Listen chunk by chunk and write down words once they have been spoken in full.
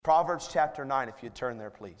Proverbs chapter 9, if you'd turn there,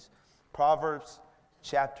 please. Proverbs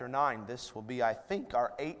chapter 9. This will be, I think,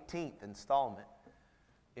 our 18th installment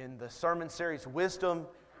in the sermon series, Wisdom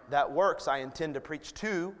That Works. I intend to preach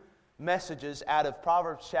 2 messages out of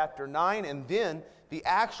Proverbs chapter 9, and then the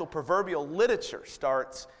actual proverbial literature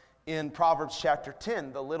starts in Proverbs chapter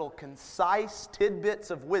 10, the little concise tidbits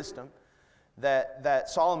of wisdom that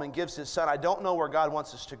Solomon gives his son. I don't know where God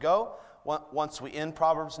wants us to go once we end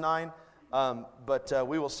Proverbs 9, but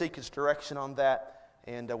we will seek His direction on that,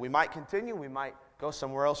 and we might continue, we might go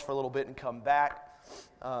somewhere else for a little bit and come back,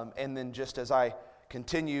 and then just as I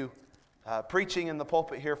continue preaching in the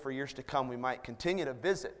pulpit here for years to come, we might continue to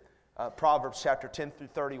visit Proverbs chapter 10 through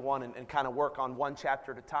 31 and kind of work on one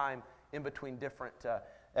chapter at a time in between different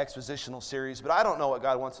expositional series. But I don't know what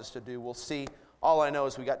God wants us to do. We'll see. All I know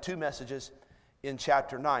is we got 2 messages in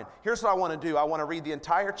chapter 9. Here's what I want to do. I want to read the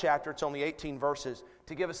entire chapter. It's only 18 verses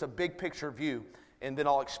to give us a big picture view, and then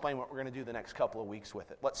I'll explain what we're going to do the next couple of weeks with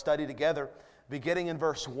it. Let's study together, beginning in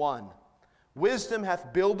verse 1. Wisdom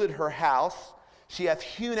hath builded her house. She hath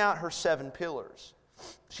hewn out her 7 pillars.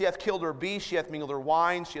 She hath killed her beasts. She hath mingled her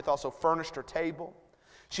wine. She hath also furnished her table.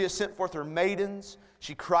 She hath sent forth her maidens.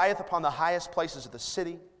 She crieth upon the highest places of the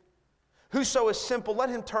city. Whoso is simple, let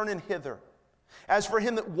him turn in hither. As for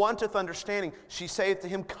him that wanteth understanding, she saith to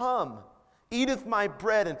him, Come, eat of my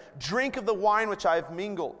bread, and drink of the wine which I have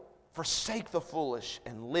mingled. Forsake the foolish,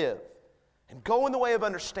 and live, and go in the way of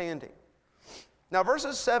understanding. Now,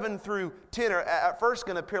 verses 7 through 10 are at first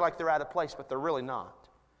going to appear like they're out of place, but they're really not.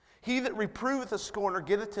 He that reproveth a scorner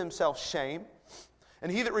getteth himself shame, and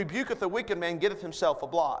he that rebuketh a wicked man getteth himself a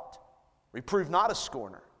blot. Reprove not a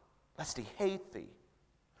scorner, lest he hate thee.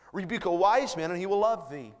 Rebuke a wise man, and he will love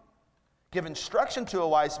thee. Give instruction to a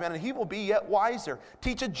wise man, and he will be yet wiser.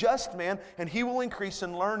 Teach a just man, and he will increase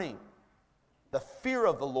in learning. The fear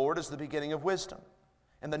of the Lord is the beginning of wisdom,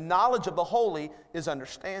 and the knowledge of the holy is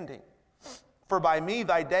understanding. For by me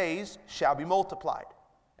thy days shall be multiplied,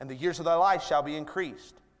 and the years of thy life shall be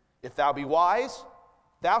increased. If thou be wise,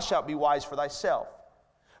 thou shalt be wise for thyself.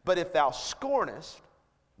 But if thou scornest,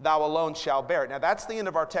 thou alone shalt bear it. Now that's the end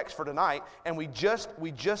of our text for tonight, and we just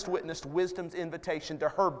witnessed wisdom's invitation to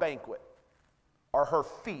her banquet, or her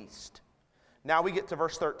feast. Now we get to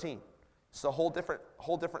verse 13. It's a whole different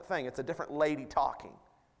thing. It's a different lady talking.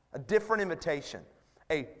 A different invitation.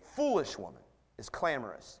 A foolish woman is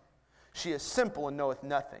clamorous. She is simple and knoweth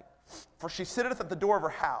nothing. For she sitteth at the door of her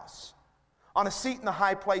house, on a seat in the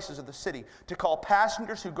high places of the city, to call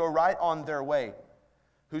passengers who go right on their way.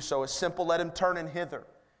 Whoso is simple, let him turn in hither.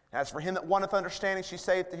 As for him that wanteth understanding, she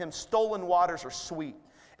saith to him, Stolen waters are sweet,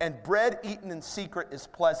 and bread eaten in secret is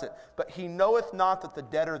pleasant. But he knoweth not that the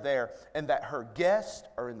dead are there, and that her guests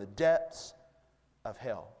are in the depths of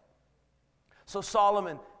hell. So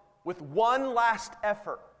Solomon, with one last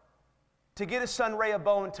effort to get his son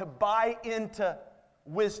Rehoboam to buy into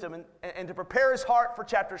wisdom and to prepare his heart for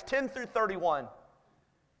chapters 10 through 31,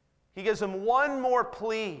 he gives him one more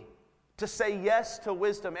plea to say yes to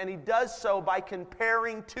wisdom, and he does so by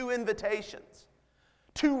comparing 2 invitations,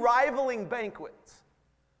 2 rivaling banquets.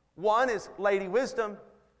 One is Lady Wisdom,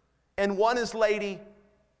 and one is Lady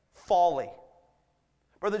Folly.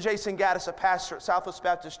 Brother Jason Gaddis, a pastor at Southwest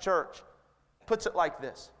Baptist Church, puts it like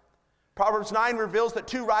this. Proverbs 9 reveals that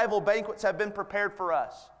 2 rival banquets have been prepared for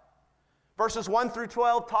us. Verses 1 through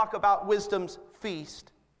 12 talk about wisdom's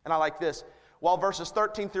feast, and I like this, while verses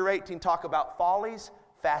 13 through 18 talk about folly's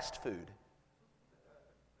fast food.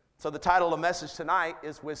 So the title of the message tonight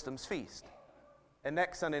is Wisdom's Feast. And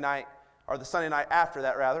next Sunday night, or the Sunday night after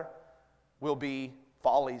that rather, will be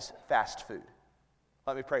Folly's Fast Food.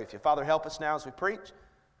 Let me pray with you. Father, help us now as we preach.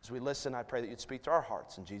 As we listen, I pray that you'd speak to our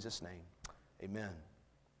hearts. In Jesus' name, amen.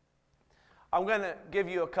 I'm going to give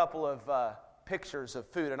you a couple of pictures of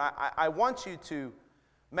food, and I want you to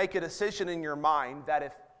make a decision in your mind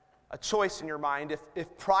that a choice in your mind,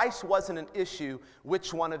 if price wasn't an issue,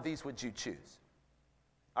 which one of these would you choose?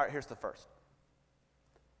 All right, here's the first.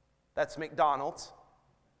 That's McDonald's,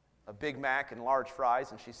 a Big Mac and large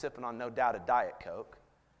fries, and she's sipping on no doubt a Diet Coke.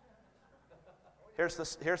 Here's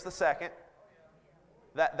the second.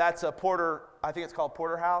 That's a Porter, I think it's called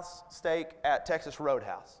Porterhouse steak at Texas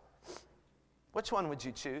Roadhouse. Which one would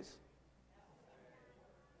you choose?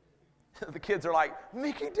 The kids are like,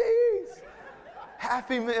 Mickey D's,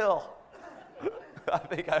 Happy Meal. I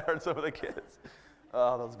think I heard some of the kids.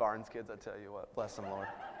 Oh, those Barnes kids, I tell you what. Bless them, Lord.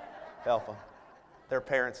 Help them. Their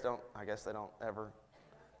parents don't ever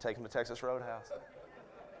take them to Texas Roadhouse.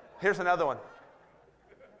 Here's another one.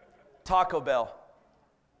 Taco Bell.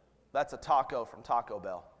 That's a taco from Taco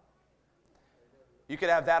Bell. You could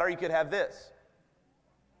have that, or you could have this.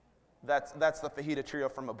 That's the fajita trio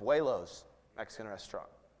from Abuelo's Mexican restaurant.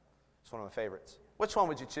 It's one of my favorites. Which one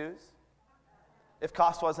would you choose if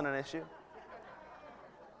cost wasn't an issue?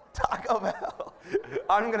 Taco Bell.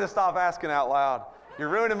 I'm going to stop asking out loud. You're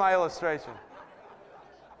ruining my illustration.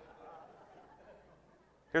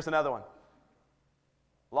 Here's another one.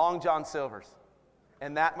 Long John Silver's.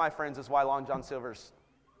 And that, my friends, is why Long John Silver's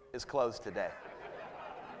is closed today.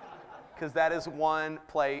 Because that is one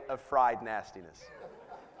plate of fried nastiness.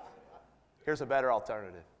 Here's a better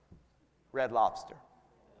alternative. Red Lobster.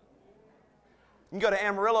 You can go to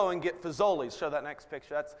Amarillo and get Fazoli's. Show that next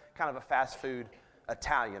picture. That's kind of a fast food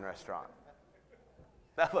Italian restaurant.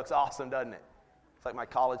 That looks awesome, doesn't it? It's like my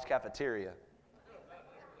college cafeteria.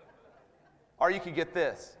 Or you could get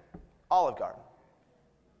this, Olive Garden.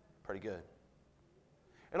 Pretty good.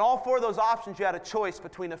 In all four of those options, you had a choice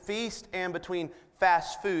between a feast and between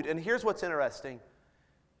fast food. And here's what's interesting,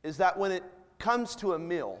 is that when it comes to a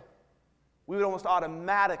meal, we would almost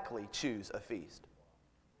automatically choose a feast.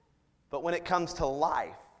 But when it comes to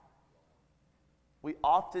life, we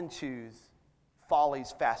often choose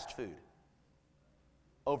folly's fast food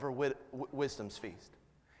over wisdom's feast.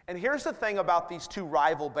 And here's the thing about these two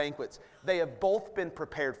rival banquets. They have both been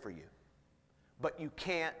prepared for you, but you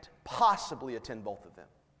can't possibly attend both of them.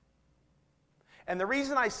 And the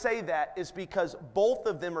reason I say that is because both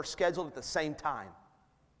of them are scheduled at the same time.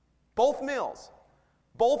 Both meals,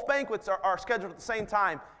 both banquets are scheduled at the same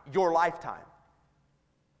time, your lifetime.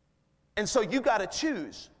 And so you got to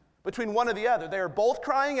choose between one or the other. They are both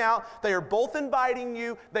crying out. They are both inviting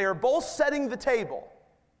you. They are both setting the table.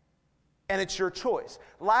 And it's your choice.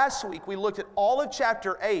 Last week, we looked at all of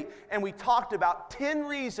chapter 8, and we talked about 10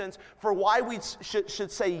 reasons for why we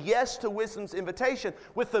should say yes to wisdom's invitation,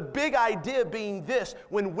 with the big idea being this: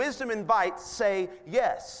 when wisdom invites, say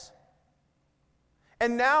yes.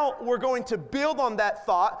 And now we're going to build on that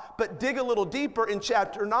thought, but dig a little deeper in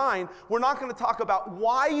chapter 9. We're not going to talk about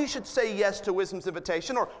why you should say yes to wisdom's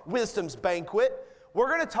invitation or wisdom's banquet. We're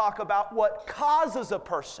going to talk about what causes a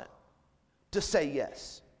person to say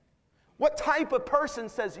yes. What type of person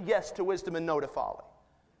says yes to wisdom and no to folly?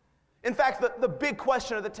 In fact, the big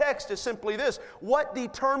question of the text is simply this: what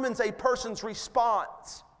determines a person's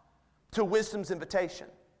response to wisdom's invitation?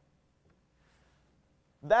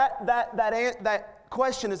 That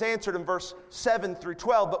question is answered in verse 7 through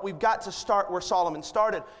 12, but we've got to start where Solomon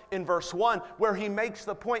started in verse 1, where he makes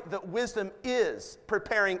the point that wisdom is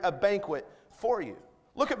preparing a banquet for you.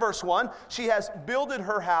 Look at verse 1. She has builded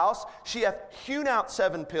her house. She hath hewn out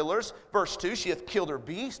 7 pillars. Verse 2, she hath killed her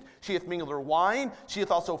beast. She hath mingled her wine. She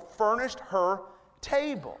hath also furnished her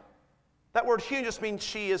table. That word hewn just means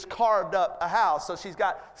she has carved up a house. So she's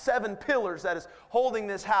got 7 pillars that is holding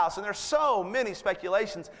this house. And there's so many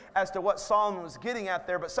speculations as to what Solomon was getting at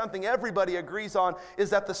there, but something everybody agrees on is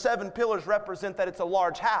that the 7 pillars represent that it's a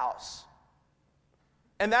large house.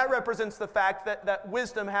 And that represents the fact that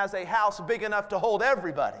wisdom has a house big enough to hold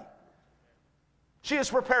everybody. She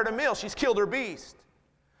has prepared a meal. She's killed her beast.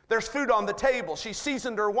 There's food on the table. She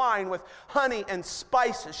seasoned her wine with honey and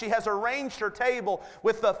spices. She has arranged her table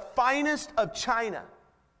with the finest of china.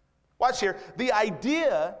 Watch here. The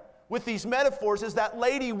idea with these metaphors is that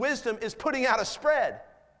Lady Wisdom is putting out a spread.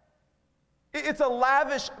 It's a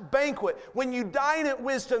lavish banquet. When you dine at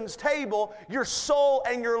wisdom's table, your soul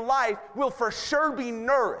and your life will for sure be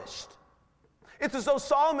nourished. It's as though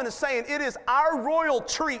Solomon is saying, it is our royal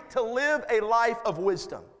treat to live a life of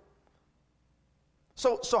wisdom.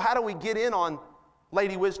 So how do we get in on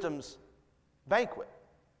Lady Wisdom's banquet?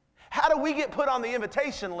 How do we get put on the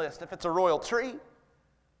invitation list if it's a royal treat?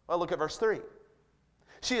 Well, look at verse 3.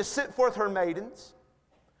 She has sent forth her maidens.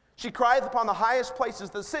 She crieth upon the highest places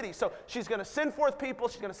of the city. So she's going to send forth people.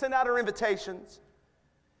 She's going to send out her invitations.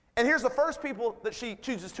 And here's the first people that she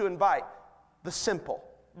chooses to invite: the simple.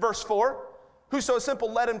 Verse 4, whoso is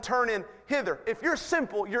simple, let him turn in hither. If you're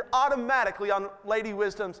simple, you're automatically on Lady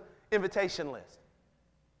Wisdom's invitation list.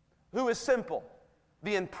 Who is simple?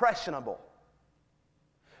 The impressionable.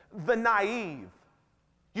 The naive.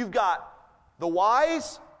 You've got the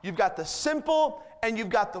wise, you've got the simple, and you've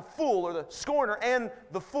got the fool, or the scorner and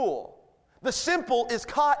the fool. The simple is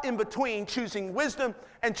caught in between choosing wisdom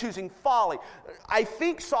and choosing folly. I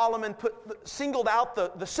think Solomon singled out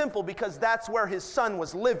the simple because that's where his son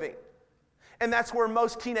was living. And that's where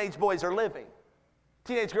most teenage boys are living.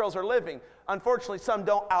 Teenage girls are living. Unfortunately, some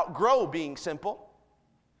don't outgrow being simple.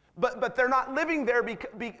 But they're not living there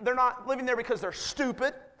because they're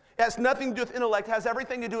stupid. It has nothing to do with intellect. It has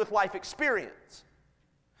everything to do with life experience.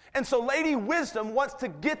 And so Lady Wisdom wants to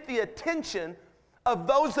get the attention of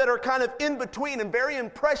those that are kind of in between and very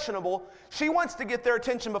impressionable. She wants to get their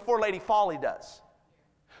attention before Lady Folly does.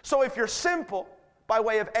 So if you're simple, by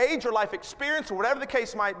way of age or life experience or whatever the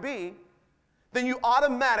case might be, then you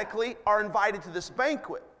automatically are invited to this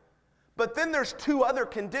banquet. But then there's two other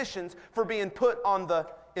conditions for being put on the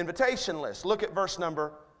invitation list. Look at verse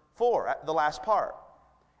number 4, the last part.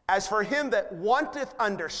 As for him that wanteth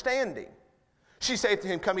understanding, she saith to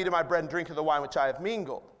him, come eat of my bread and drink of the wine which I have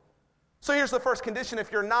mingled. So here's the first condition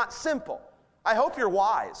if you're not simple. I hope you're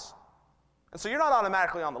wise. And so you're not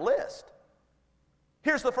automatically on the list.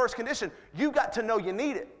 Here's the first condition. You got to know you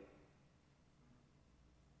need it.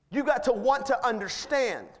 You got to want to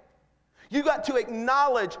understand. You got to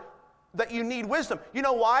acknowledge that you need wisdom. You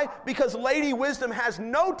know why? Because Lady Wisdom has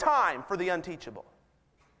no time for the unteachable.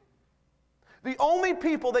 The only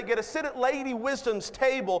people that get to sit at Lady Wisdom's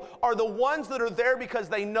table are the ones that are there because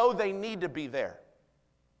they know they need to be there.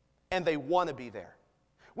 And they want to be there.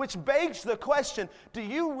 Which begs the question, do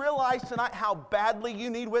you realize tonight how badly you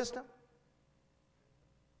need wisdom?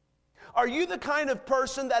 Are you the kind of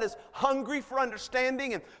person that is hungry for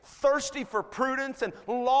understanding and thirsty for prudence and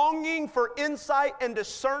longing for insight and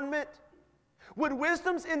discernment? Would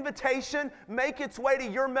wisdom's invitation make its way to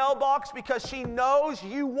your mailbox because she knows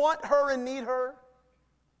you want her and need her?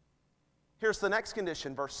 Here's the next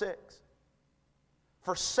condition, verse 6.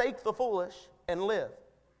 Forsake the foolish and live,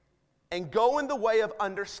 and go in the way of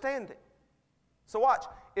understanding. So watch,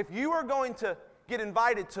 if you are going to get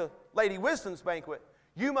invited to Lady Wisdom's banquet,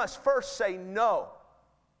 you must first say no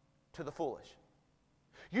to the foolish.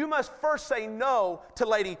 You must first say no to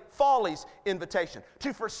Lady Folly's invitation.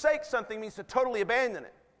 To forsake something means to totally abandon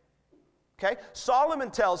it. Okay?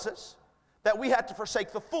 Solomon tells us that we have to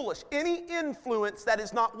forsake the foolish. Any influence that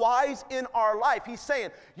is not wise in our life, he's saying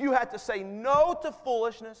you have to say no to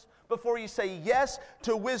foolishness before you say yes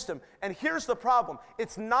to wisdom. And here's the problem.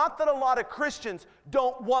 It's not that a lot of Christians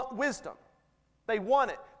don't want wisdom. They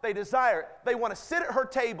want it. They desire it. They want to sit at her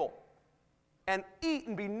table and eat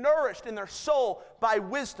and be nourished in their soul by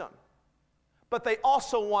wisdom. But they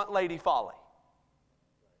also want Lady Folly.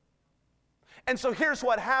 And so here's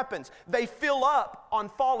what happens. They fill up on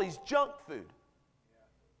Folly's junk food.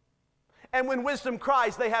 And when wisdom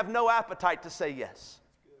cries, they have no appetite to say yes.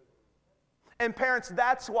 And parents,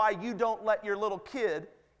 that's why you don't let your little kid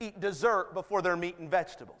eat dessert before their meat and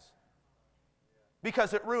vegetables.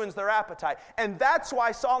 Because it ruins their appetite. And that's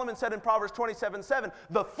why Solomon said in Proverbs 27:7,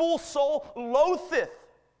 the full soul loatheth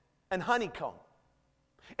an honeycomb.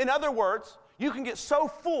 In other words, you can get so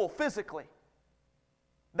full physically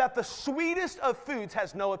that the sweetest of foods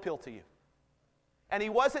has no appeal to you. And he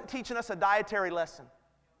wasn't teaching us a dietary lesson.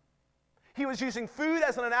 He was using food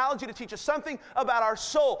as an analogy to teach us something about our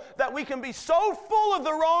soul, that we can be so full of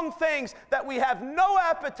the wrong things that we have no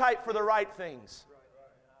appetite for the right things.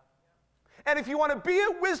 And if you want to be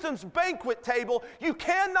at wisdom's banquet table, you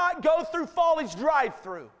cannot go through Folly's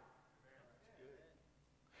drive-thru.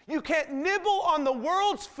 You can't nibble on the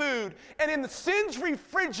world's food and in the sin's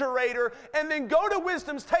refrigerator and then go to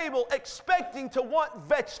wisdom's table expecting to want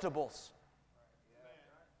vegetables.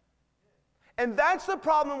 And that's the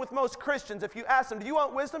problem with most Christians. If you ask them, do you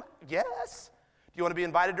want wisdom? Yes. Do you want to be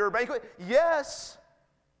invited to her banquet? Yes.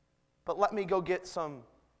 But let me go get some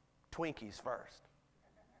Twinkies first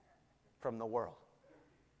from the world.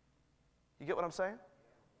 You get what I'm saying?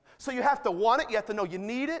 So you have to want it, you have to know you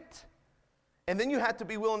need it, and then you have to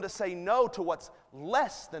be willing to say no to what's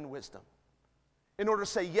less than wisdom in order to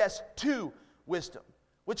say yes to wisdom.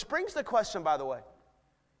 Which brings the question, by the way,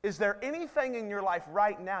 is there anything in your life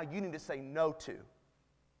right now you need to say no to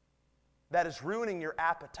that is ruining your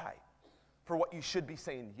appetite for what you should be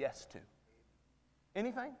saying yes to?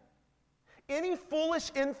 Anything? Any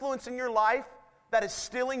foolish influence in your life that is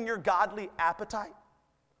stilling your godly appetite?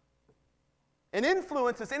 An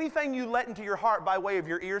influence is anything you let into your heart by way of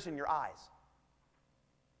your ears and your eyes.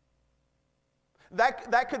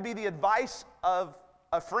 That could be the advice of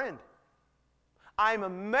a friend. I'm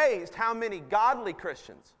amazed how many godly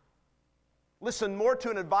Christians listen more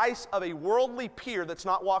to an advice of a worldly peer that's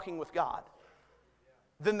not walking with God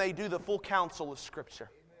than they do the full counsel of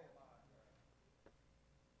Scripture.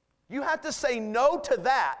 You have to say no to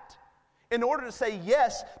that in order to say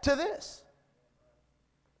yes to this.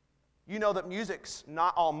 You know that music's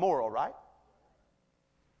not all moral, right?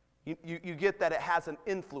 You get that it has an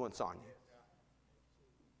influence on you.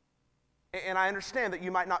 And I understand that you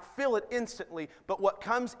might not feel it instantly, but what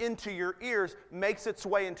comes into your ears makes its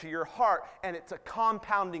way into your heart, and it's a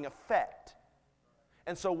compounding effect.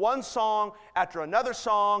 And so one song after another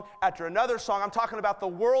song after another song, I'm talking about the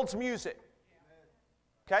world's music.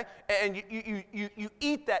 Okay? And you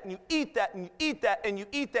eat that, and you eat that, and you eat that, and you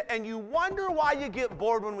eat that, and you wonder why you get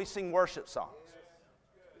bored when we sing worship songs.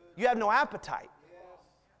 You have no appetite.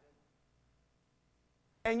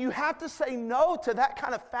 And you have to say no to that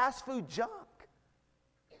kind of fast food junk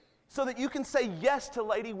so that you can say yes to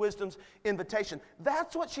Lady Wisdom's invitation.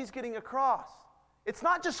 That's what she's getting across. It's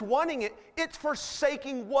not just wanting it, it's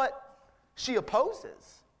forsaking what she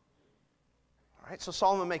opposes. All right, so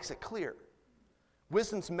Solomon makes it clear.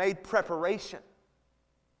 Wisdom's made preparation.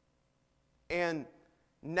 And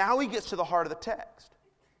now he gets to the heart of the text.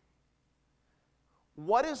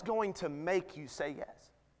 What is going to make you say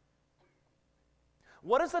yes?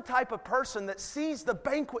 What is the type of person that sees the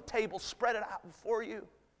banquet table spread it out before you?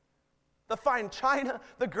 The fine china,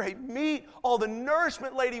 the great meat, all the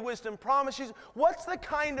nourishment Lady Wisdom promises. What's the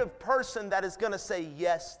kind of person that is going to say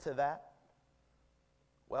yes to that?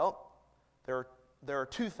 Well, there are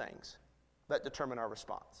two things that determine our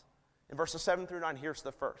response. In verses 7 through 9, here's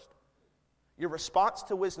the first. Your response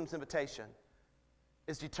to wisdom's invitation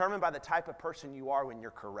is determined by the type of person you are when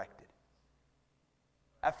you're corrected.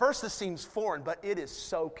 At first, this seems foreign, but it is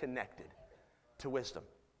so connected to wisdom.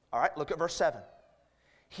 All right, look at verse 7.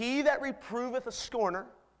 He that reproveth a scorner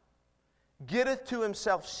getteth to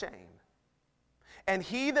himself shame, and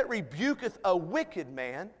he that rebuketh a wicked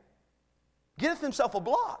man getteth himself a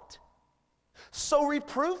blot. So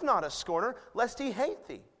reprove not a scorner, lest he hate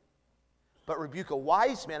thee, but rebuke a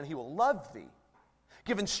wise man, and he will love thee.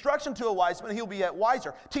 Give instruction to a wise man, and he will be yet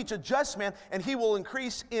wiser. Teach a just man, and he will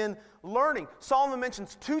increase in learning. Solomon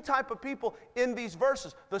mentions two types of people in these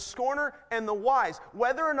verses, the scorner and the wise.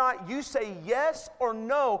 Whether or not you say yes or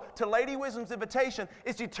no to Lady Wisdom's invitation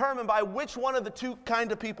is determined by which one of the two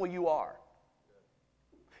kind of people you are.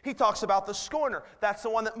 He talks about the scorner. That's the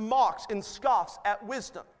one that mocks and scoffs at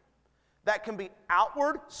wisdom. That can be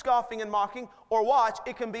outward scoffing and mocking, or watch,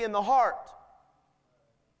 it can be in the heart.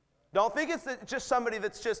 Don't think it's just somebody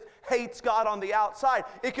that's just hates God on the outside.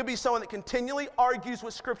 It could be someone that continually argues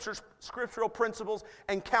with scriptural principles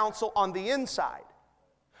and counsel on the inside.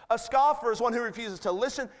 A scoffer is one who refuses to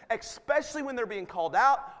listen, especially when they're being called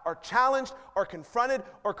out or challenged or confronted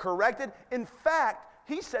or corrected. In fact,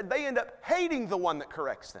 he said they end up hating the one that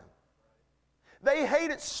corrects them. They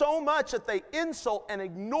hate it so much that they insult and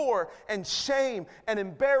ignore and shame and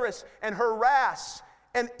embarrass and harass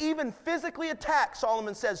and even physically attack,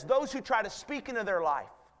 Solomon says, those who try to speak into their life.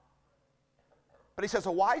 But he says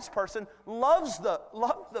a wise person loves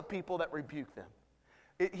the people that rebuke them.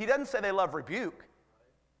 He doesn't say they love rebuke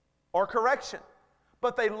or correction,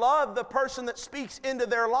 but they love the person that speaks into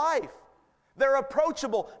their life. They're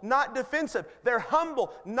approachable, not defensive. They're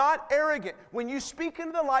humble, not arrogant. When you speak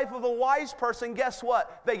into the life of a wise person, guess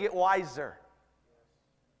what? They get wiser.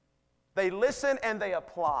 They listen and they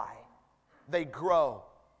apply. They grow.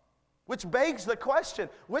 Which begs the question,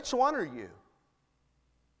 which one are you?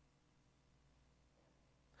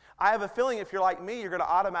 I have a feeling if you're like me, you're going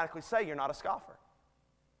to automatically say you're not a scoffer.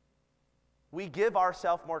 We give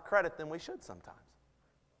ourselves more credit than we should sometimes.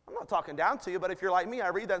 I'm not talking down to you, but if you're like me, I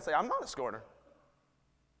read that and say, I'm not a scorner.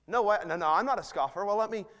 No, I'm not a scoffer. Well,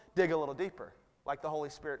 let me dig a little deeper, like the Holy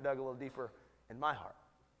Spirit dug a little deeper in my heart.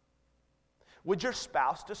 Would your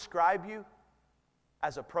spouse describe you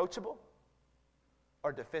as approachable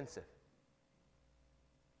or defensive?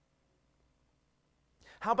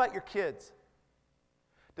 How about your kids?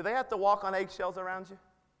 Do they have to walk on eggshells around you?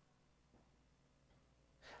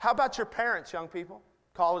 How about your parents, young people,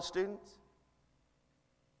 college students?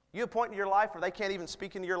 You have a point in your life where they can't even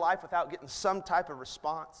speak into your life without getting some type of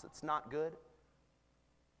response that's not good?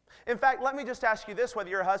 In fact, let me just ask you this, whether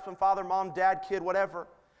you're a husband, father, mom, dad, kid, whatever.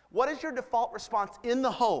 What is your default response in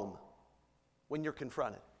the home when you're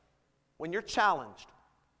confronted, when you're challenged,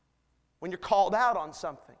 when you're called out on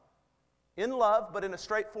something? In love, but in a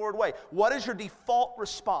straightforward way. What is your default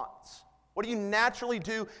response? What do you naturally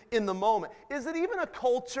do in the moment? Is it even a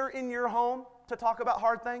culture in your home to talk about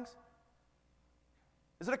hard things?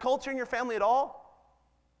 Is it a culture in your family at all?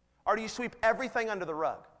 Or do you sweep everything under the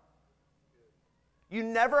rug? You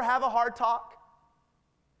never have a hard talk?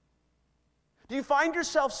 Do you find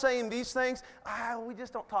yourself saying these things? We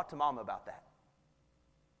just don't talk to mom about that.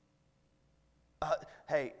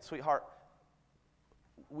 Hey, sweetheart,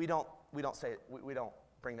 we don't say it. We don't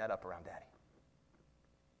bring that up around daddy.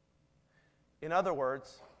 In other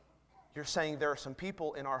words, you're saying there are some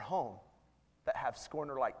people in our home that have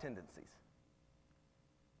scorner-like tendencies.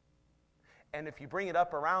 And if you bring it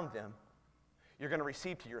up around them, you're going to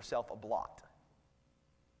receive to yourself a blot.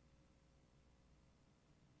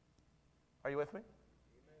 Are you with me?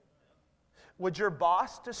 Would your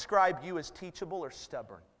boss describe you as teachable or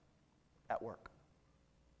stubborn at work?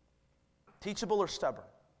 Teachable or stubborn?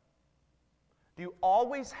 Do you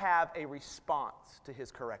always have a response to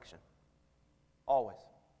his correction? Always.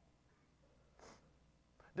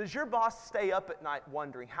 Does your boss stay up at night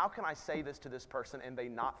wondering, how can I say this to this person and they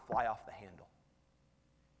not fly off the handle?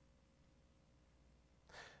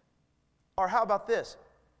 Or how about this?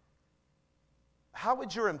 How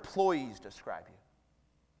would your employees describe you?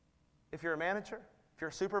 If you're a manager, if you're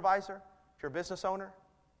a supervisor, if you're a business owner?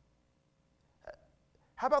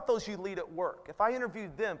 How about those you lead at work? If I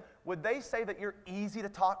interviewed them, would they say that you're easy to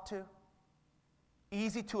talk to?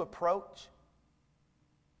 Easy to approach?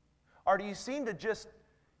 Or do you seem to just,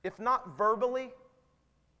 if not verbally,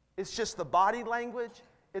 it's just the body language,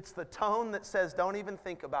 it's the tone that says, don't even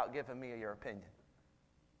think about giving me your opinion?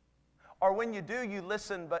 Or when you do, you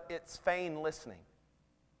listen, but it's feigned listening.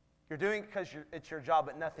 You're doing it because it's your job,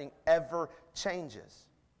 but nothing ever changes.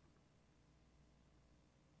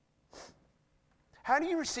 How do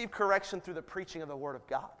you receive correction through the preaching of the Word of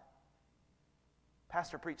God?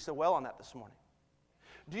 Pastor preached so well on that this morning.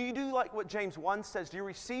 Do you do like what James 1 says? Do you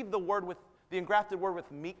receive the word with the engrafted word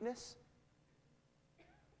with meekness?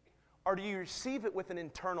 Or do you receive it with an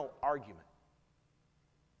internal argument?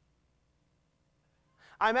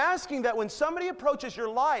 I'm asking that when somebody approaches your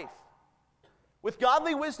life with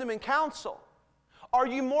godly wisdom and counsel, are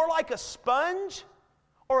you more like a sponge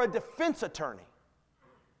or a defense attorney?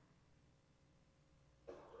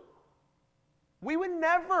 We would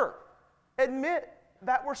never admit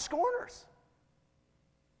that we're scorners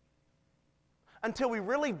until we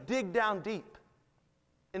really dig down deep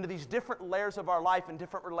into these different layers of our life and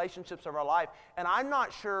different relationships of our life. And I'm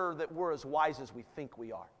not sure that we're as wise as we think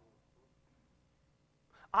we are.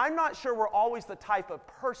 I'm not sure we're always the type of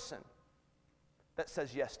person that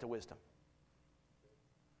says yes to wisdom,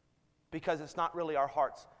 because it's not really our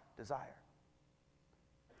heart's desire.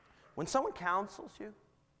 When someone counsels you,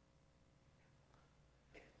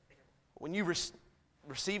 when you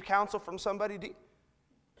receive counsel from somebody, do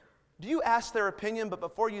you ask their opinion, but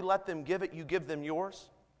before you let them give it, you give them yours,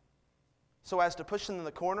 so as to push them in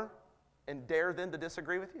the corner and dare them to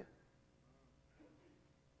disagree with you?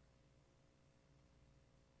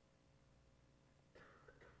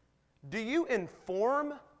 Do you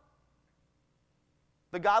inform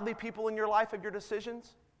the godly people in your life of your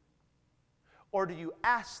decisions? Or do you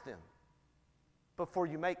ask them before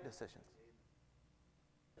you make decisions?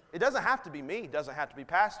 It doesn't have to be me. It doesn't have to be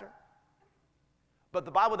pastor. But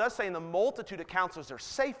the Bible does say in the multitude of counselors there's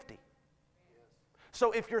safety.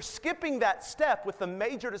 So if you're skipping that step with the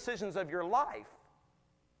major decisions of your life,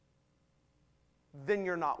 then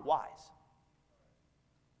you're not wise.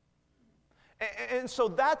 And so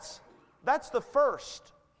that's the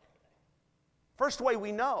first way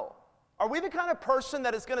we know. Are we the kind of person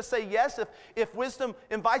that is going to say yes if wisdom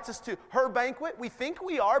invites us to her banquet? We think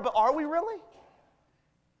we are, but are we really?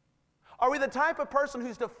 Are we the type of person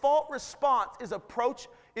whose default response is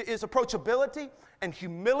approachability and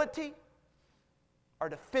humility, or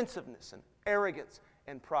defensiveness and arrogance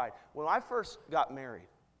and pride? When I first got married,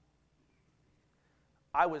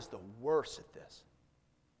 I was the worst at this.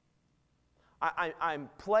 I'm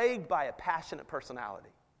plagued by a passionate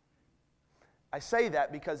personality. I say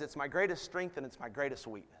that because it's my greatest strength and it's my greatest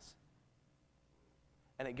weakness.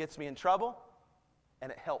 And it gets me in trouble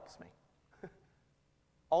and it helps me.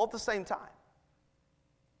 All at the same time.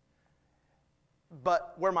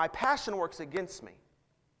 But where my passion works against me,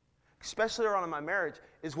 especially around in my marriage,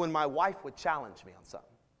 is when my wife would challenge me on something.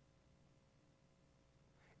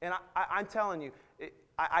 And I'm telling you,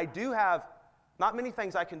 I do have not many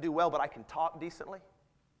things I can do well, but I can talk decently.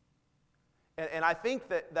 And I think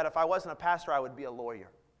that if I wasn't a pastor, I would be a lawyer.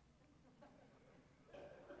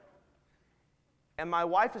 And my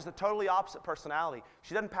wife is the totally opposite personality.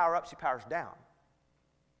 She doesn't power up, she powers down.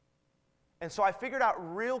 And so I figured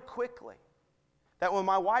out real quickly that when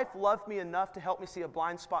my wife loved me enough to help me see a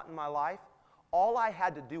blind spot in my life, all I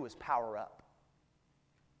had to do was power up.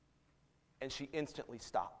 And she instantly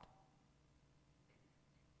stopped.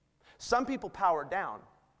 Some people power down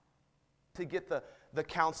to get the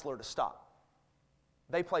counselor to stop.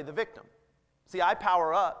 They play the victim. See, I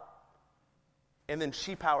power up, and then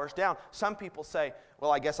she powers down. Some people say, well,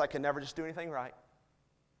 I guess I can never just do anything right.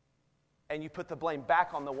 And you put the blame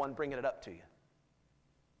back on the one bringing it up to you.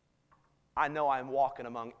 I know I'm walking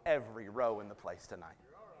among every row in the place tonight.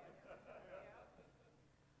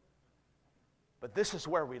 But this is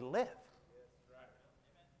where we live.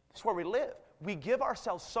 This is where we live. We give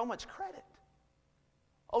ourselves so much credit.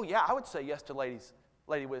 Oh yeah, I would say yes to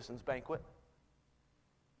Lady Wisdom's banquet.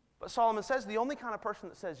 But Solomon says the only kind of person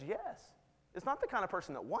that says yes is not the kind of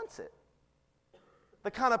person that wants it.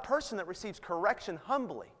 The kind of person that receives correction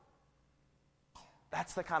humbly.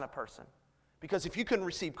 That's the kind of person. Because if you can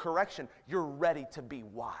receive correction, you're ready to be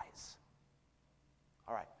wise.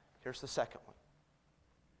 All right, here's the second one.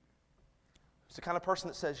 Who's the kind of person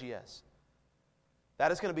that says yes? That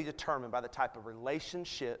is going to be determined by the type of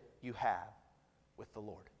relationship you have with the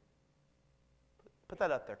Lord. Put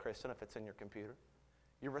that up there, Kristen, if it's in your computer.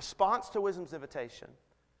 Your response to wisdom's invitation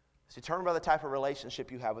is determined by the type of relationship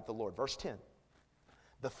you have with the Lord. Verse 10.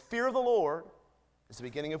 The fear of the Lord is the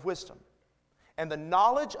beginning of wisdom, and the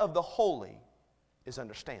knowledge of the holy is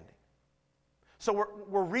understanding. So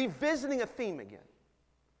we're revisiting a theme again.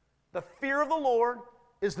 The fear of the Lord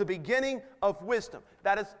is the beginning of wisdom.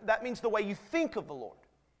 That means the way you think of the Lord.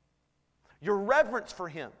 Your reverence for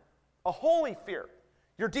Him, a holy fear,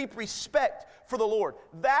 your deep respect for the Lord.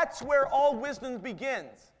 That's where all wisdom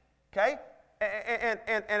begins. Okay? And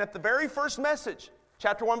at the very first message,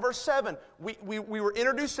 chapter 1, verse 7, we were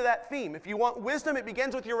introduced to that theme. If you want wisdom, it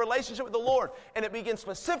begins with your relationship with the Lord. And it begins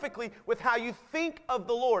specifically with how you think of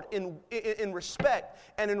the Lord in respect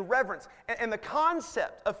and in reverence. And the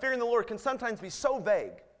concept of fearing the Lord can sometimes be so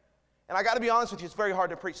vague. And I got to be honest with you, it's very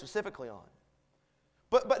hard to preach specifically on.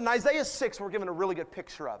 But in Isaiah 6, we're given a really good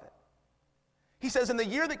picture of it. He says, in the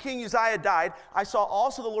year that King Uzziah died, I saw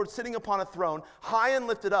also the Lord sitting upon a throne, high and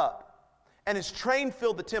lifted up, and His train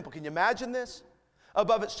filled the temple. Can you imagine this?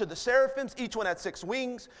 Above it stood the seraphims. Each one had 6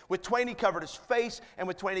 wings. With 20 He covered His face, and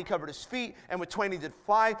with 20 He covered His feet, and with 20 He did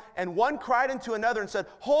fly. And one cried unto another and said,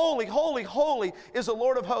 Holy, holy, holy is the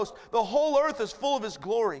Lord of hosts. The whole earth is full of His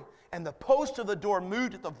glory. And the post of the door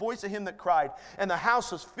moved at the voice of him that cried, and the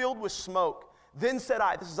house was filled with smoke. Then said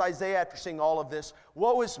I, this is Isaiah after seeing all of this,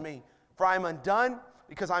 woe is me, for I am undone,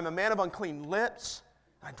 because I am a man of unclean lips.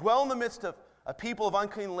 I dwell in the midst of a people of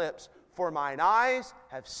unclean lips, for mine eyes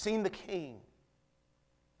have seen the King,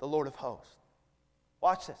 the Lord of hosts.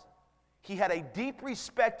 Watch this. He had a deep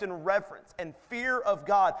respect and reverence and fear of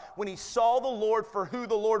God when he saw the Lord for who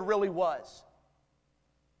the Lord really was.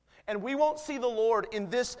 And we won't see the Lord in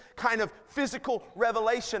this kind of physical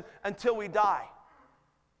revelation until we die.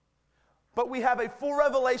 But we have a full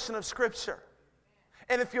revelation of Scripture.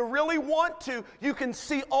 And if you really want to, you can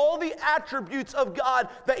see all the attributes of God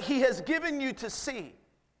that He has given you to see.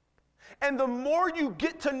 And the more you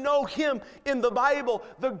get to know Him in the Bible,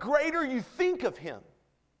 the greater you think of Him.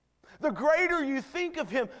 The greater you think of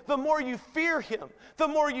Him, the more you fear Him. The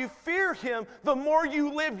more you fear Him, the more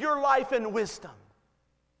you live your life in wisdom.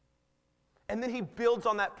 And then he builds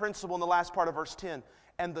on that principle in the last part of verse 10.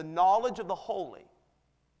 And the knowledge of the holy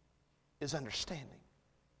is understanding.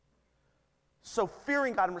 So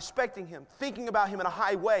fearing God and respecting Him, thinking about Him in a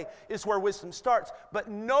high way is where wisdom starts. But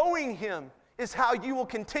knowing Him is how you will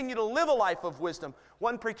continue to live a life of wisdom.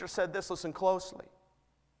 One preacher said this, listen closely.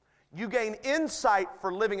 You gain insight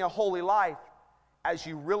for living a holy life as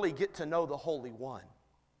you really get to know the Holy One.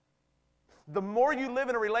 The more you live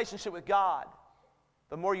in a relationship with God,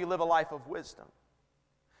 the more you live a life of wisdom.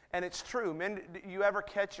 And it's true. Men, do you ever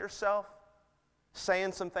catch yourself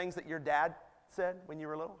saying some things that your dad said when you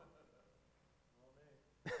were little?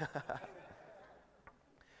 Do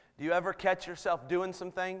you ever catch yourself doing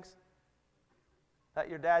some things that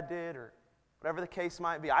your dad did or whatever the case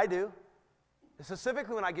might be? I do.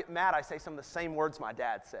 Specifically when I get mad, I say some of the same words my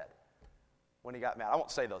dad said when he got mad. I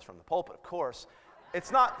won't say those from the pulpit, of course.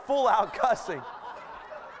 It's not full-out cussing.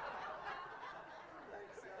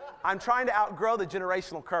 I'm trying to outgrow the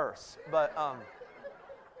generational curse. But,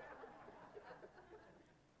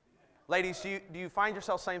 ladies, do you find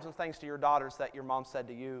yourself saying some things to your daughters that your mom said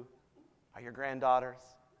to you, or your granddaughters,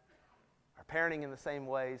 or parenting in the same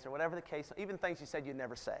ways, or whatever the case, even things you said you'd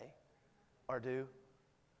never say or do?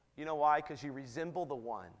 You know why? Because you resemble the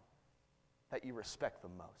one that you respect the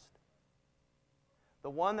most.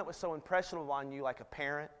 The one that was so impressionable on you like a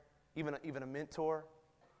parent, even a mentor,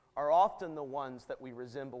 are often the ones that we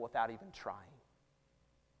resemble without even trying.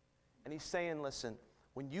 And he's saying, listen,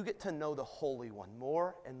 when you get to know the Holy One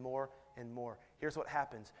more and more and more, here's what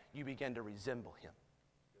happens. You begin to resemble Him.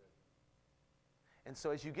 And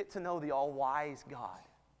so as you get to know the all-wise God,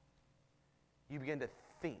 you begin to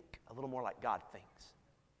think a little more like God thinks.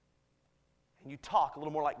 And you talk a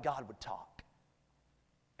little more like God would talk.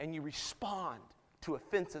 And you respond to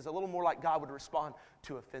offenses a little more like God would respond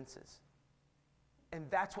to offenses. And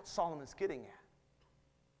that's what Solomon's getting at.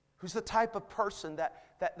 Who's the type of person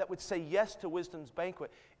that would say yes to wisdom's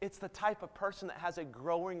banquet? It's the type of person that has a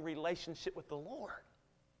growing relationship with the Lord.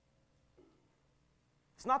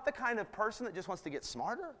 It's not the kind of person that just wants to get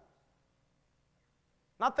smarter.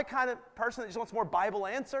 Not the kind of person that just wants more Bible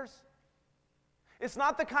answers. It's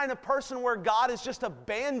not the kind of person where God is just a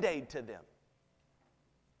Band-Aid to them.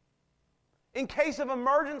 In case of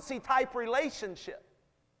emergency type relationship.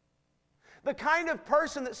 The kind of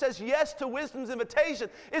person that says yes to wisdom's invitation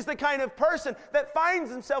is the kind of person that finds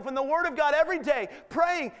himself in the Word of God every day,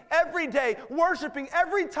 praying every day, worshiping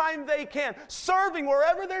every time they can, serving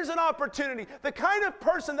wherever there's an opportunity. The kind of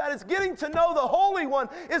person that is getting to know the Holy One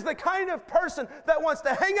is the kind of person that wants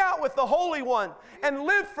to hang out with the Holy One and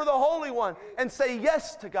live for the Holy One and say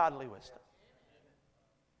yes to godly wisdom.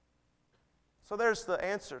 So there's the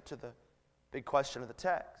answer to the big question of the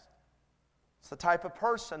text. It's the type of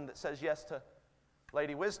person that says yes to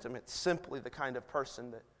Lady Wisdom. It's simply the kind of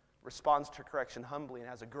person that responds to correction humbly and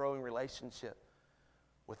has a growing relationship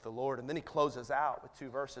with the Lord. And then he closes out with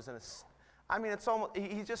 2 verses. And it's almost,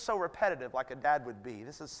 he's just so repetitive like a dad would be.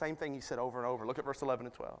 This is the same thing he said over and over. Look at verse 11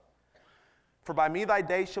 and 12. For by me thy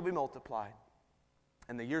days shall be multiplied,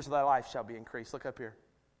 and the years of thy life shall be increased. Look up here.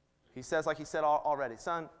 He says, like he said already,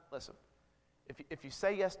 son, listen, if you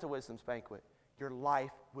say yes to wisdom's banquet, your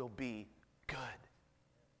life will be good.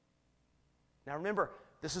 Now remember,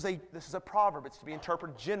 this is a proverb. It's to be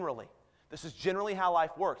interpreted generally. This is generally how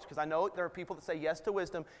life works, because I know there are people that say yes to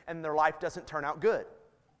wisdom and their life doesn't turn out good.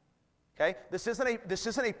 Okay? This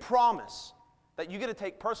isn't a promise that you get to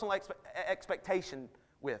take personal expectation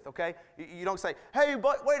with, okay? You don't say, hey,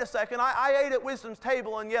 but wait a second, I ate at wisdom's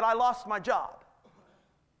table and yet I lost my job.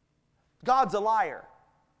 God's a liar.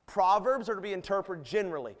 Proverbs are to be interpreted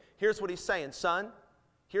generally. Here's what he's saying, son.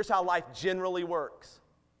 Here's how life generally works.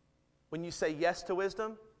 When you say yes to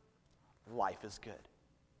wisdom, life is good.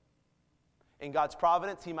 In God's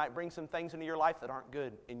providence, he might bring some things into your life that aren't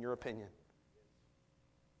good, in your opinion.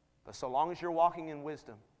 But so long as you're walking in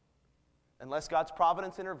wisdom, unless God's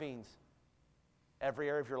providence intervenes, every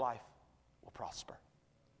area of your life will prosper.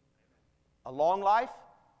 A long life,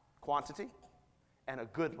 quantity, and a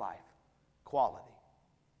good life, quality.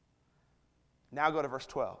 Now go to verse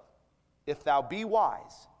 12. If thou be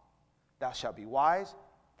wise, thou shalt be wise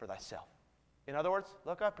for thyself. In other words,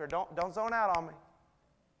 look up here. Don't zone out on me.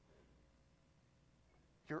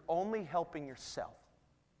 You're only helping yourself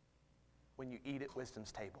when you eat at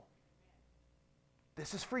wisdom's table.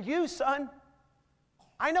 This is for you, son.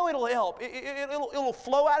 I know it'll help. It'll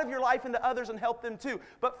flow out of your life into others and help them too.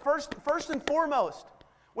 But first and foremost,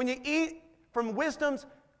 when you eat from wisdom's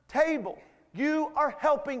table, you are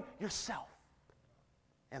helping yourself.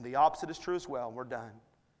 And the opposite is true as well, and we're done.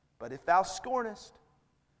 But if thou scornest,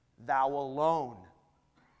 thou alone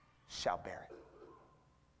shalt bear it.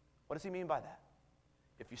 What does he mean by that?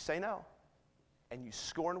 If you say no, and you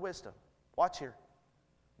scorn wisdom, watch here,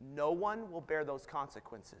 no one will bear those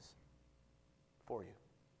consequences for you.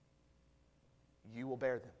 You will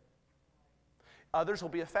bear them. Others will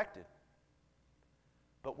be affected.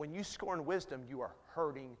 But when you scorn wisdom, you are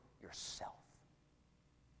hurting yourself.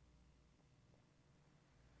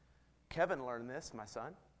 Kevin learned this, my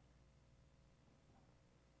son.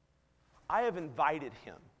 I have invited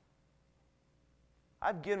him.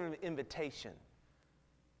 I've given him an invitation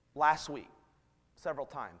last week several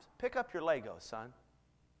times. Pick up your Legos, son.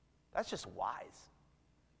 That's just wise.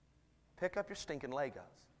 Pick up your stinking Legos.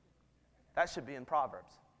 That should be in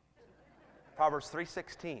Proverbs. Proverbs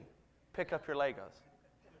 3:16. Pick up your Legos,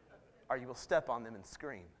 or you will step on them and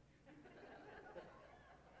scream.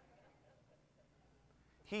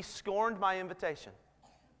 He scorned my invitation.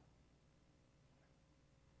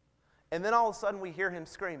 And then all of a sudden we hear him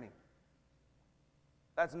screaming.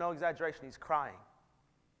 That's no exaggeration. He's crying.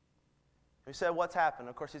 We said, what's happened?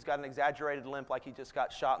 Of course, he's got an exaggerated limp like he just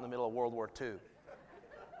got shot in the middle of World War II.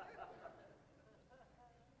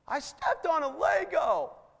 I stepped on a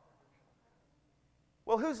Lego.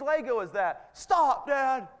 Well, whose Lego is that? Stop,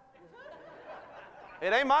 Dad.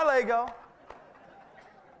 It ain't my Lego.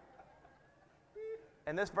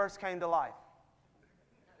 And this verse came to life.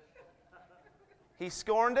 He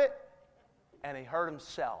scorned it, and he hurt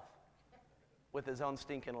himself with his own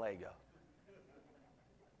stinking Lego.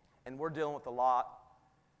 And we're dealing with a lot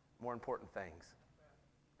more important things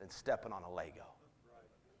than stepping on a Lego.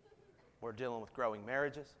 We're dealing with growing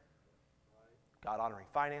marriages, God-honoring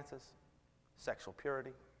finances, sexual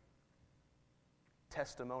purity,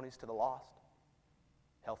 testimonies to the lost,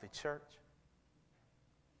 healthy church.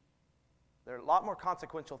 There are a lot more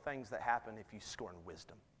consequential things that happen if you scorn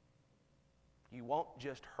wisdom. You won't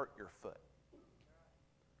just hurt your foot.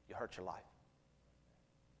 You hurt your life.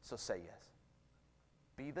 So say yes.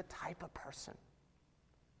 Be the type of person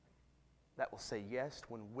that will say yes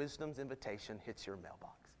when wisdom's invitation hits your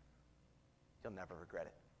mailbox. You'll never regret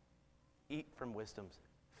it. Eat from wisdom's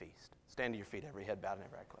feast. Stand to your feet, every head bowed and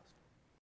every eye closed.